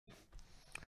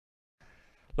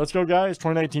Let's go, guys.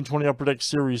 2019-20 Upper Deck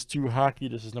Series 2 Hockey.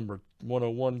 This is number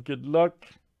 101. Good luck.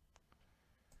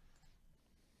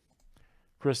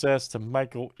 Chris S. to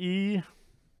Michael E.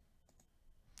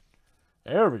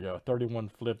 There we go. 31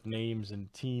 flip names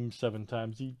and teams 7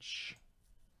 times each.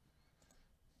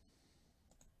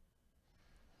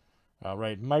 All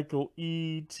right. Michael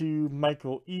E. to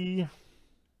Michael E.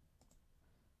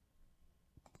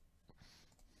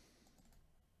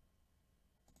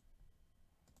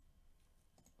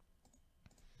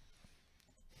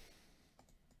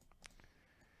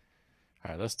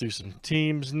 All right, let's do some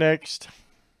teams next.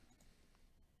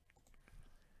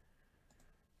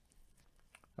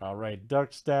 All right,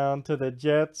 Ducks down to the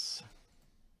Jets.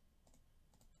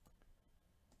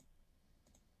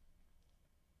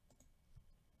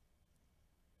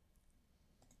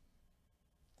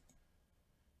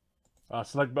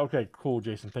 Select, okay, cool,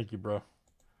 Jason. Thank you, bro.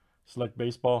 Select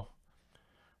baseball.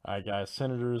 All right, guys,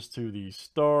 Senators to the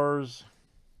Stars.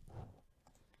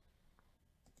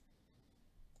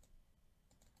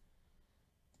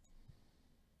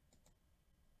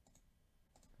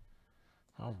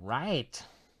 All right.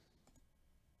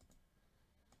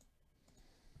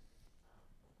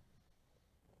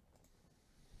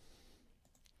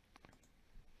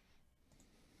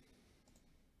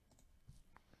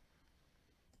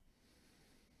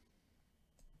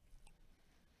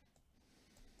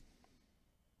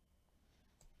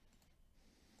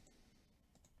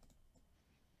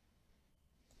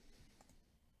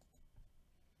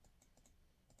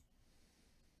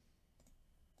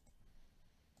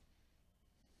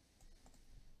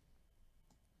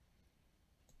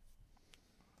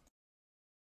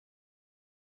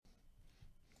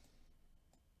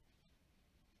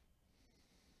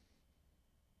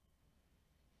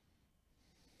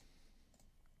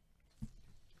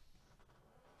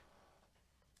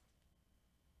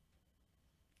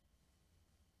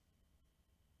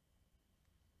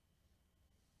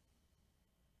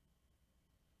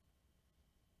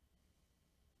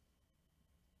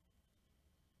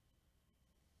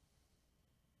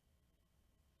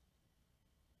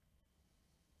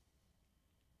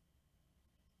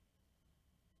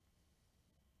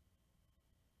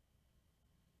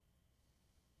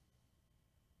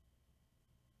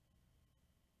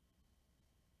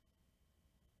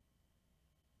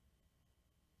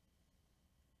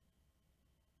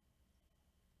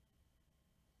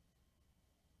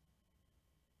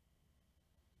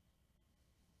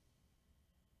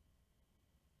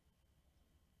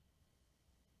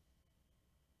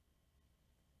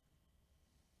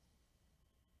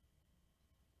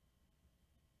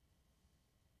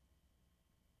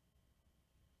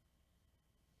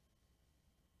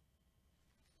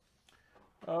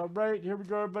 All right, here we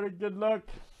go, everybody. Good luck.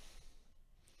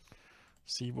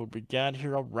 See what we got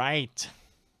here. All right.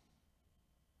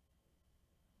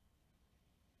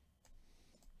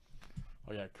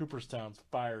 Oh, yeah, Cooperstown's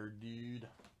fired, dude.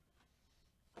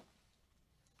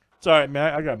 It's all right,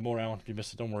 man. I got more out if you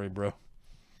missed it. Don't worry, bro.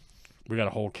 We got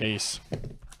a whole case.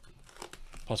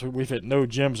 Plus, we've hit no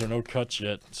gems or no cuts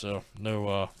yet, so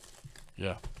no,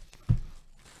 yeah.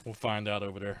 We'll find out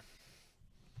over there.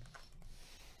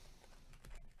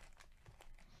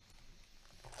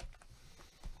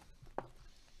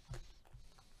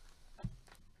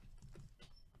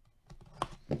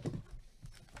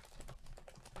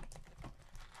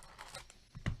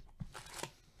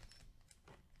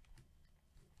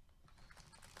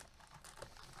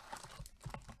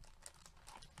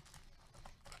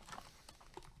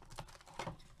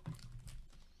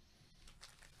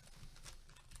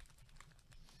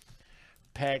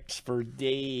 Packs for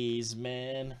days,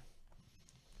 man.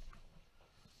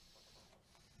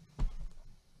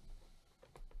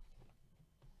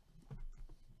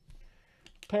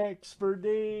 Packs for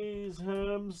days,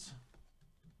 Hums.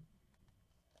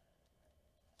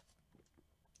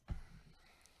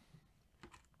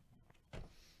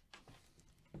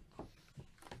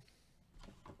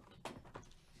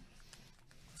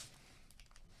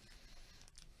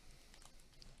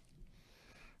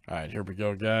 All right, here we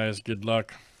go, guys. Good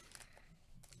luck.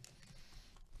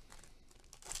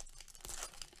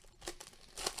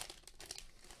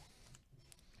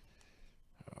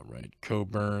 All right,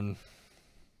 Coburn.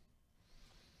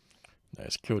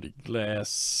 Nice Cody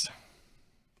Glass.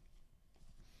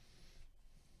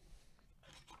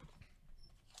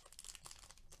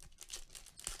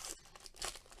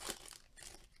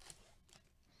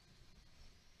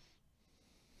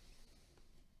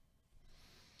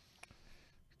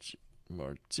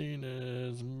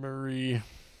 Martinez, Murray.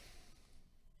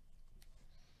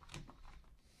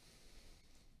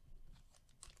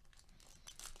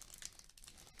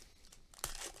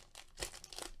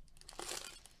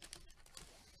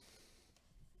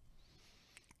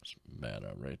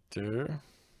 Savannah right there.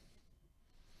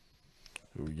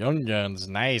 Ooh, Young Guns,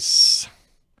 nice.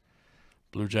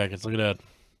 Blue Jackets, look at that.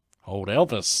 Old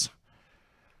Elvis.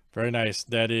 Very nice.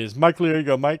 That is Michael. There you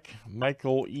go, Mike.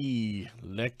 Michael E.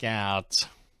 Look out.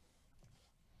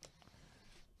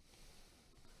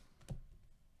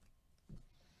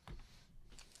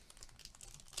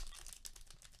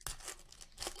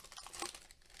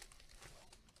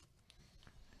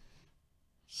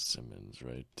 Simmons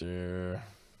right there.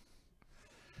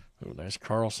 Oh, nice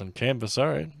Carlson canvas. All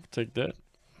right, take that.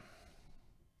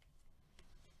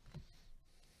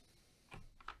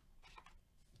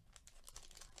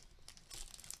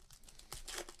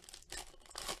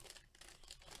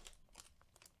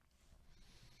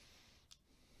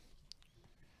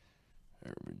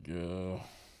 There we go.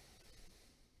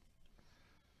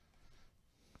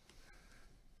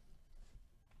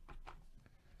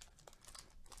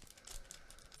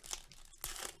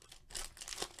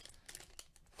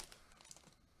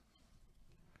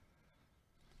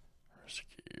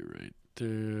 Right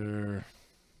there.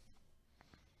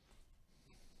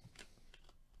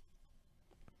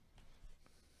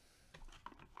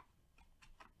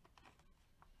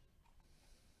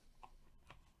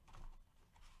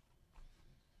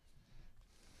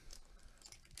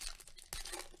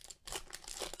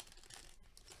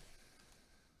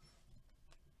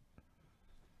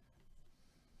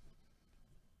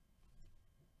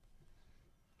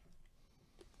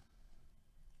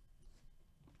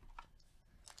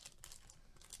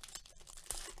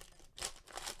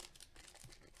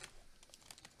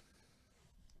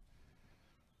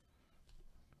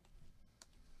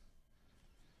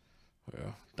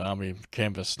 Well, Dommy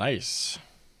canvas, nice.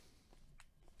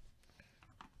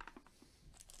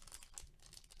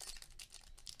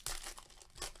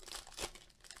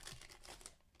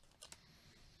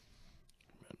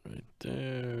 Right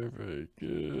there, very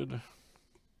good.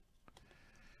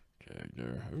 Okay,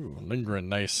 there. Ooh, lingering,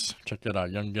 nice. Check that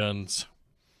out, Young Guns.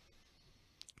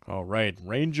 All right,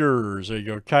 Rangers. There you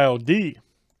go, Kyle D.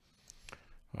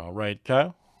 All right,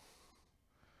 Kyle.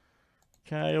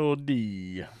 Kyle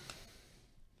D.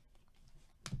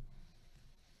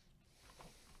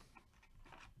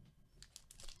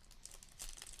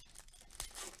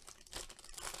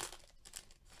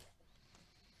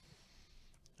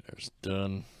 There's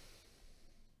done.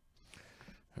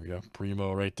 There we go.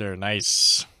 Primo right there.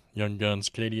 Nice. Young Guns,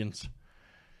 Canadians.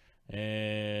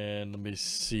 And let me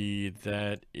see.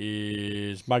 That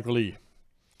is Michael Lee.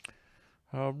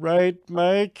 All right,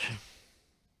 Mike.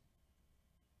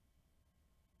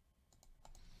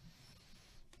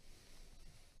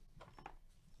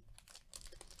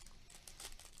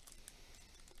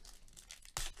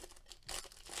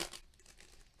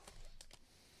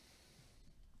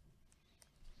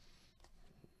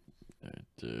 Right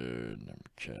there. Number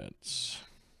cats.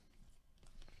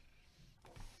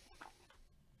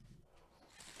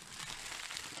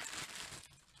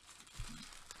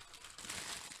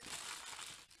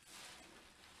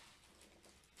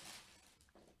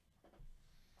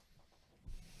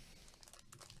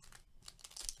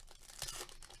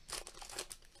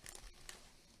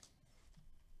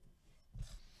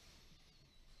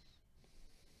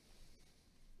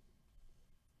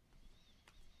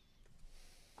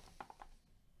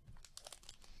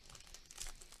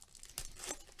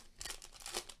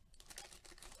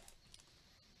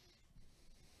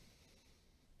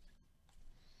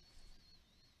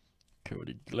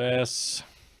 Cody Glass.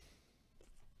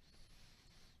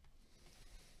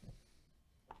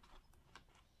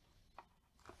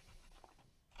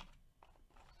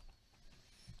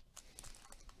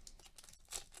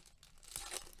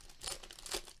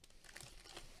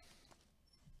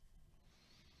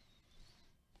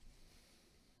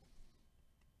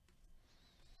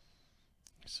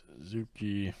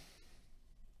 Suzuki.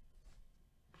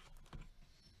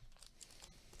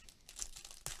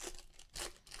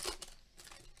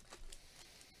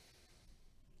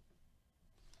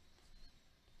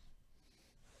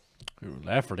 Ooh,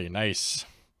 Lafferty, nice.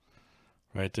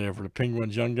 Right there for the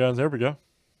Penguins, Young Guns. There we go.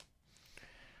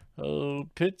 Oh,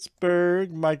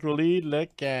 Pittsburgh, Michael Lee,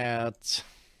 look out.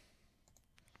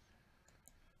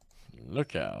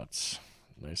 Look out.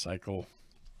 Nice Eichel.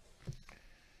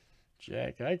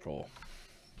 Jack Eichel.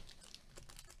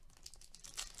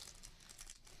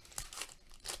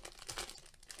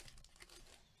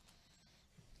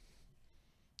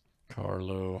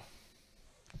 Carlo.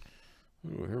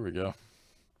 Ooh, here we go.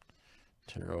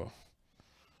 Taro.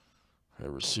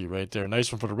 Ever see right there.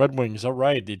 Nice one for the Red Wings. All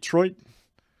right, Detroit.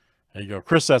 There you go.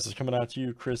 Chris S. is coming out to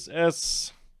you. Chris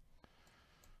S.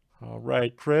 All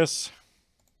right, Chris.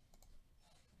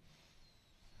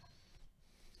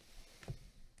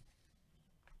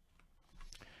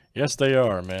 Yes, they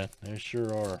are, man. They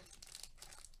sure are.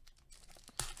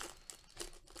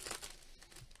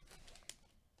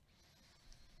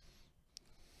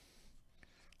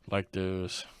 Like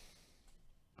those.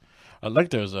 I like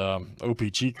those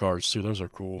OPG cards too. Those are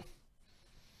cool.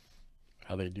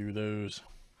 How they do those.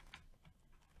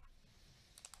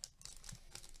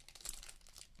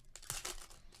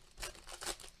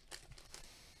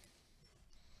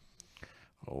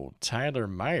 Oh, Tyler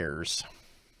Myers.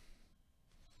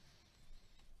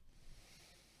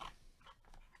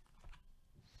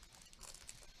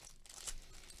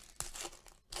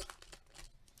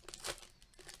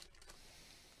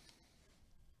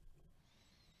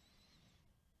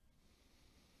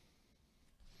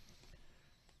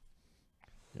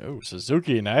 Oh,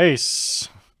 Suzuki, nice.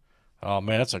 Oh,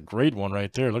 man, that's a great one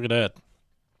right there. Look at that.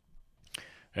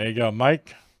 There you go,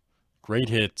 Mike. Great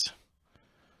hit.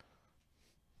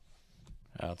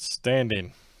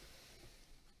 Outstanding.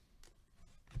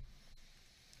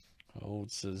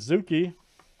 Old Suzuki.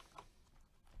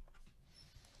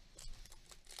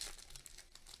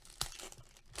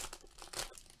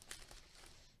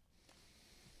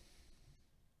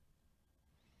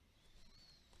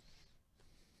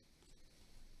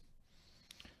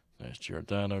 Nice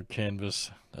Giordano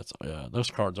canvas. That's yeah, those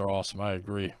cards are awesome. I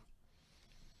agree.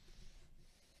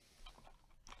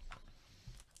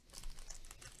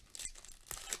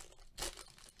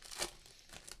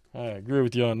 I agree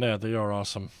with you on that. They are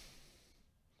awesome.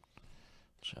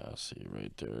 Chassis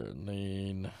right there.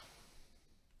 Lean.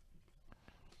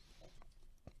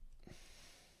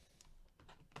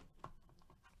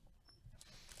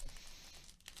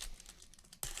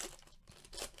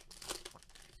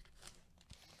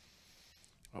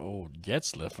 Oh,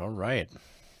 Getzliff. All right.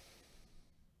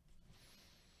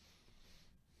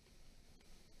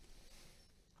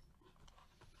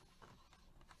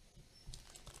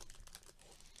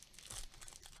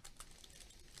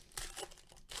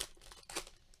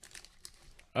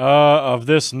 Of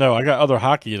this, no. I got other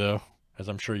hockey, though, as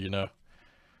I'm sure you know.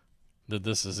 That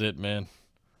this is it, man.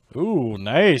 Ooh,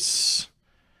 nice.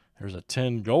 There's a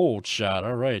 10 gold shot.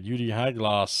 All right, UD High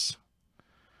Gloss.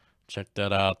 Check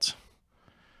that out.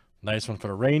 Nice one for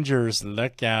the Rangers.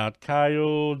 Look out,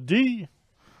 Kyle D.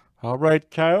 All right,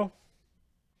 Kyle.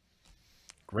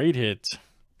 Great hit.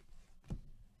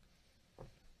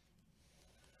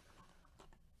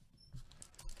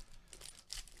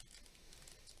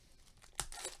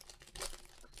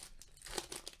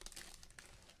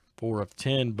 Four of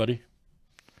 10, buddy.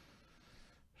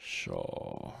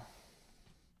 Shaw.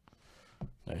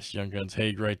 Nice Young Guns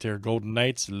Hague right there. Golden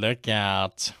Knights, look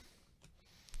out.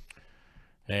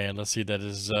 And let's see, that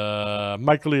is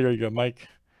Michael E. There you go, Mike.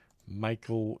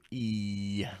 Michael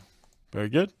E. Very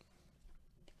good.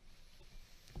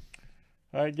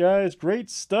 All right, guys, great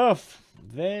stuff.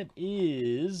 That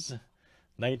is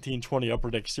 1920 Upper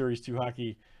Deck Series 2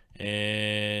 hockey.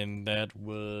 And that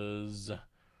was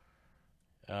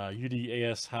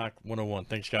UDAS101.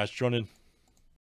 Thanks, guys, for joining.